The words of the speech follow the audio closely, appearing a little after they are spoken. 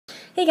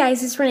Hey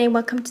guys, it's Renee.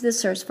 Welcome to the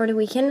Source for the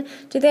Weekend.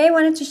 Today I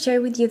wanted to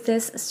share with you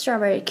these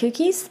strawberry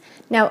cookies.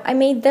 Now, I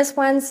made these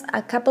ones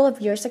a couple of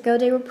years ago.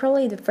 They were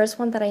probably the first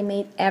one that I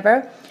made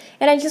ever.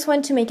 And I just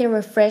want to make a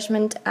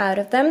refreshment out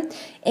of them.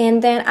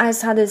 And then I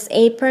saw this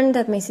apron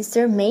that my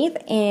sister made,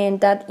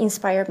 and that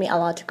inspired me a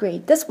lot to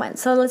create this one.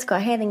 So let's go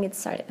ahead and get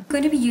started. I'm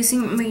going to be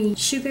using my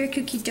sugar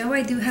cookie dough.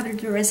 I do have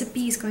the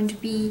recipe. It's going to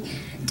be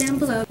down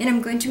below. And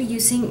I'm going to be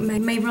using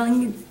my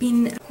rolling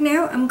pin.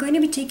 Now I'm going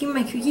to be taking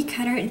my cookie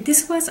cutter.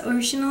 This was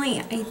originally,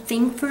 I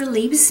think, for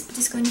leaves. I'm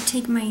just going to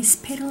take my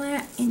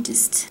spatula and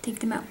just take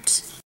them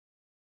out.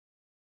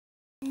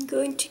 I'm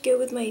going to go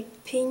with my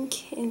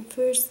pink and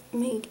first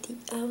make the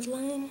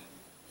outline,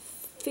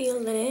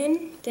 fill it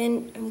in.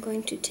 Then I'm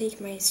going to take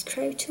my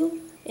scribe tool,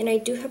 and I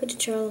do have a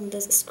tutorial on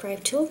this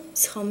scribe tool.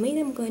 It's homemade.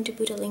 I'm going to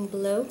put a link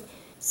below.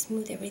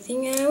 Smooth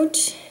everything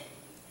out,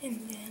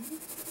 and then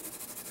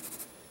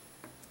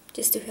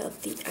just to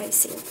help the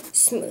icing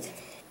smooth.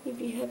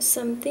 If you have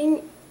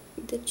something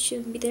that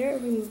should be there,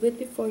 remove it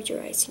before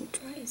your icing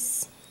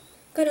dries.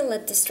 I'm gonna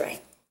let this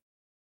dry.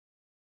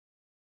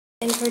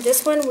 And for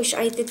this one, which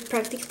I did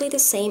practically the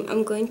same,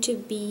 I'm going to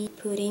be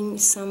putting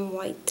some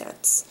white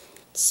dots,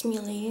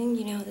 simulating,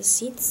 the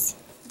seeds.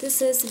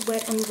 This is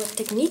wet and wet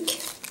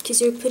technique,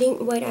 because you're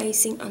putting white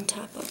icing on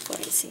top of white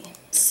icing.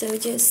 So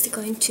just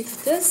going to do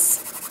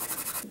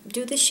this.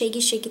 Do the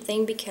shaky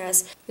thing,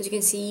 because as you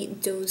can see,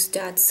 those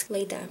dots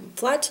lay down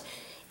flat.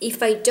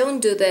 If I don't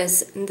do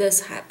this,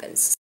 this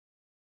happens.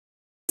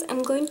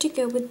 I'm going to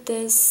go with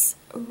this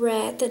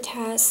red that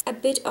has a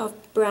bit of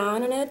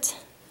brown on it.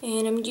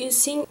 And I'm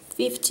using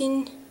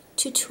 15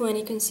 to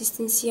 20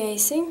 consistency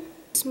icing.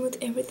 Smooth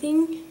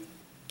everything.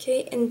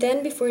 Okay, and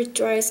then before it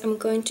dries, I'm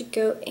going to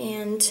go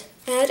and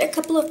add a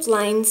couple of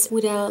lines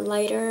with a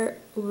lighter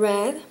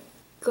red,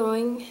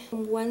 going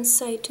from one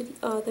side to the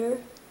other.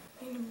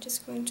 And I'm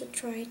just going to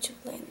try to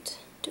blend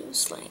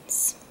those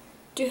lines.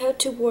 You have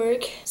to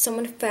work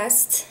somewhat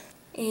fast,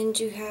 and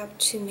you have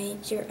to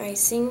make your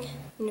icing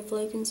in a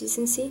flowy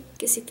consistency,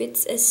 because if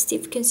it's a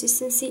stiff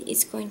consistency,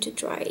 it's going to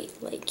dry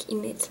like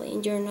immediately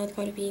and you're not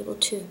going to be able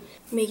to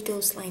make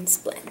those lines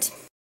blend.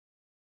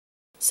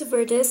 So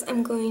for this,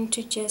 I'm going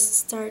to just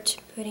start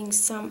putting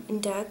some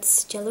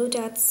dots, yellow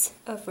dots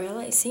of real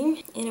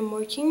icing, and I'm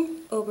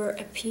working over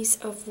a piece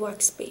of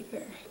wax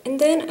paper. And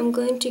then I'm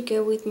going to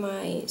go with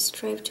my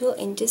stripe tool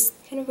and just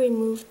kind of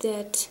remove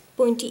that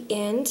pointy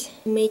end,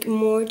 make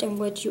more than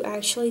what you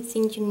actually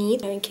think you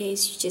need, in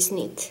case you just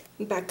need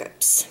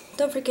backups.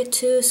 Don't forget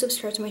to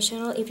subscribe to my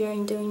channel if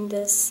you're doing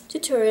this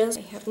tutorials.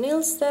 I have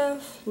nail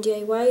stuff,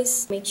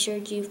 DIYs. Make sure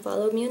you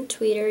follow me on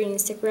Twitter,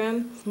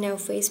 Instagram, now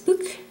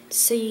Facebook,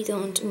 so you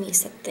don't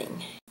miss a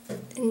thing.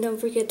 And don't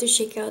forget to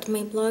check out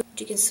my blog.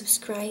 You can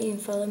subscribe and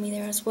follow me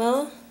there as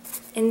well.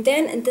 And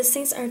then these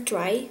things are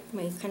dry,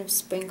 my kind of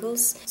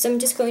sprinkles. So I'm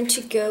just going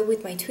to go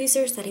with my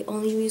tweezers that I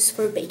only use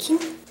for baking.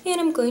 And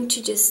I'm going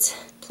to just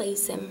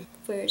place them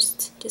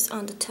first, just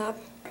on the top.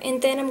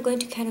 And then I'm going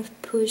to kind of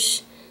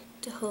push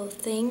the whole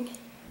thing.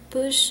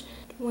 Push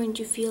when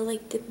you feel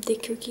like the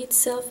cookie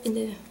itself in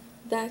the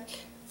back.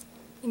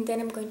 And then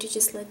I'm going to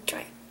just let it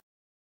dry.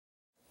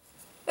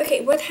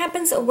 Okay, what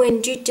happens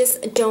when you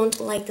just don't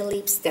like the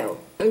leaves though?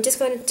 I'm just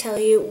going to tell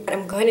you what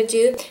I'm going to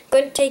do. I'm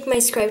going to take my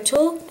scribe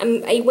tool.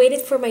 I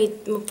waited for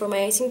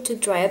my icing to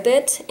dry a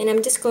bit, and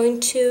I'm just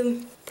going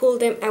to pull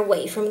them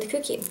away from the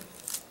cookie.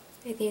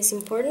 I think it's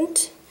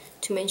important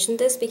to mention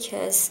this,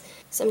 because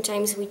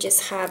sometimes we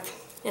just have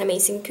an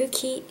amazing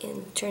cookie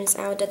and it turns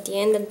out at the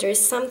end that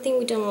there's something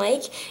we don't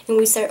like and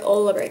we start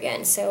all over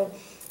again. So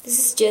this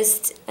is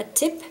just a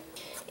tip.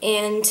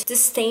 And the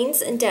stains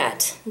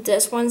that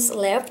those ones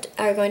left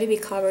are going to be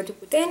covered.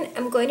 Then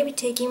I'm going to be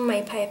taking my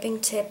piping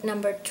tip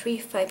number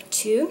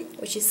 352,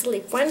 which is the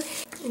lip one,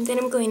 and then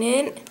I'm going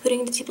in,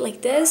 putting the tip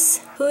like this,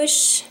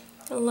 push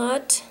a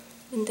lot,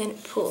 and then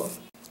pull.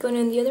 Going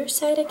on the other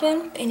side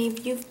again, and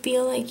if you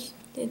feel like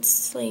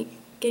it's like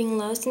getting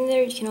lost in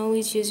there, you can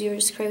always use your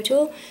scribe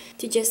tool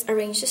to just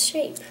arrange the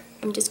shape.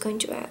 I'm just going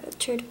to add a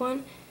third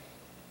one,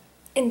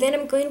 and then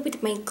I'm going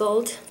with my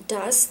gold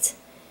dust,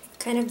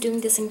 kind of doing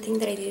the same thing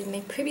that I did in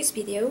my previous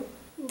video.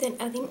 Then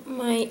adding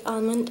my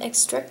almond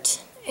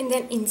extract, and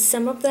then in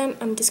some of them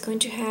I'm just going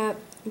to have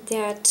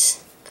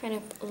that kind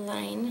of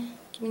line,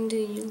 giving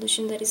the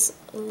illusion that is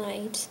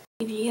light.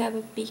 If you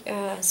have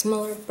a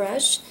smaller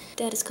brush,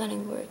 that is gonna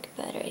work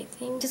better, I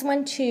think. Just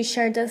want to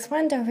share this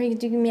one. Don't forget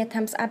to give me a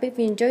thumbs up if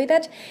you enjoyed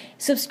that.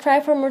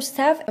 Subscribe for more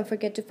stuff. Don't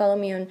forget to follow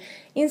me on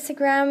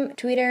Instagram,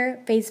 Twitter,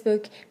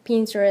 Facebook,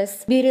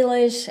 Pinterest,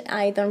 Beautylish.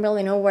 I don't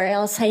really know where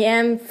else I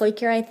am.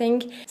 Flickr, I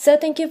think. So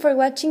thank you for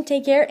watching.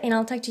 Take care, and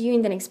I'll talk to you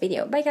in the next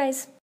video. Bye, guys.